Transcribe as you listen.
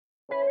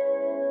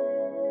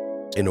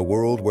In a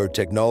world where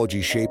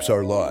technology shapes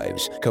our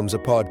lives, comes a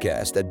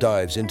podcast that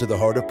dives into the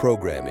heart of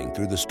programming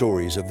through the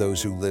stories of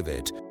those who live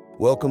it.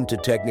 Welcome to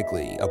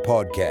Technically, a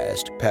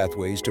podcast,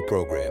 Pathways to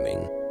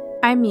Programming.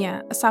 I'm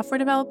Mia, a software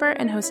developer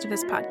and host of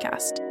this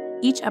podcast.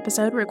 Each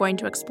episode, we're going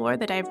to explore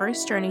the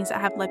diverse journeys that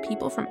have led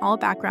people from all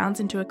backgrounds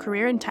into a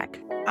career in tech.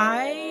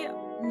 I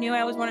knew I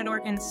always wanted to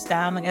work in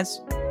STEM. I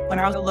guess when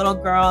I was a little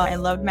girl, I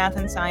loved math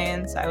and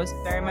science. I was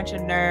very much a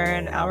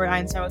nerd. Albert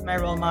Einstein was my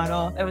role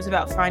model. It was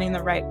about finding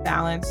the right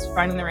balance,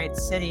 finding the right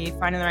city,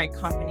 finding the right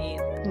company.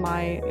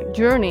 My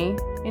journey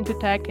into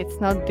tech, it's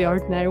not the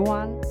ordinary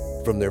one.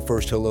 From their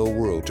first hello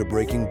world to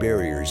breaking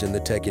barriers in the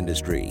tech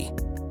industry.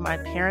 My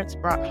parents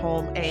brought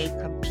home a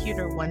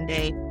computer one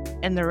day,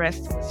 and the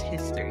rest was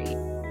history.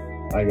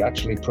 I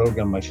actually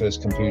programmed my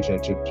first computer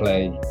to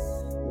play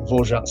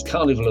Dvorak's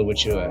Carnival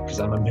Overture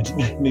because I'm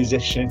a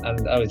musician,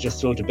 and I was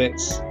just thrown to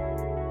bits.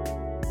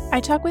 I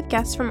talk with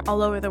guests from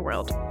all over the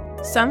world.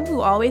 Some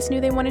who always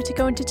knew they wanted to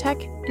go into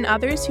tech, and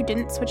others who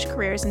didn't switch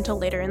careers until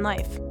later in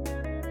life.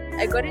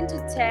 I got into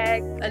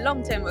tech a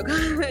long time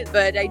ago,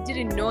 but I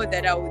didn't know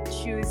that I would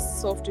choose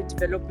software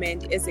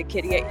development as a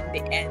career in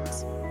the end.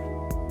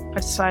 I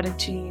decided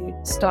to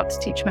start to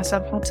teach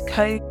myself how to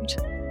code.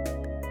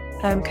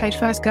 Code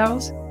First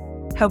Girls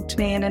helped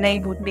me and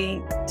enabled me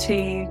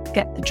to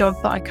get the job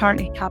that I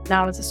currently have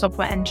now as a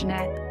software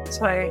engineer.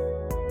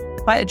 So,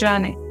 quite a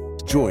journey.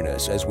 Join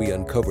us as we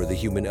uncover the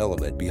human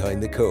element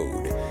behind the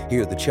code,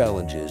 hear the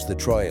challenges, the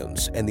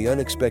triumphs, and the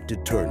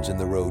unexpected turns in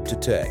the road to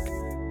tech.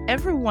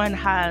 Everyone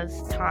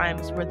has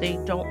times where they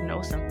don't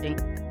know something.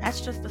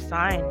 That's just a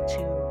sign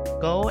to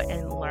go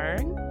and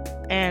learn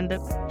and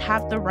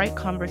have the right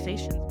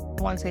conversations.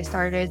 Once I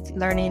started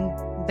learning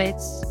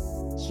bits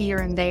here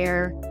and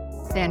there,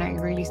 then I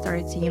really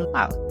started seeing,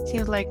 wow, it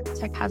seems like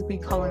tech has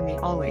been calling me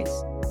always.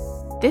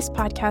 This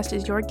podcast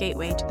is your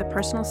gateway to the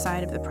personal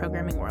side of the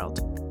programming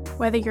world.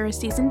 Whether you're a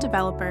seasoned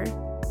developer,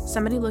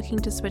 somebody looking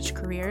to switch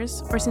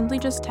careers, or simply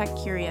just tech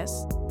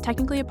curious,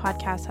 Technically a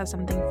Podcast has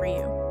something for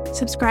you.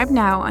 Subscribe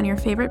now on your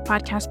favorite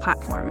podcast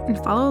platform and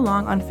follow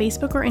along on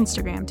Facebook or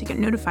Instagram to get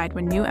notified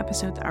when new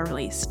episodes are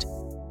released.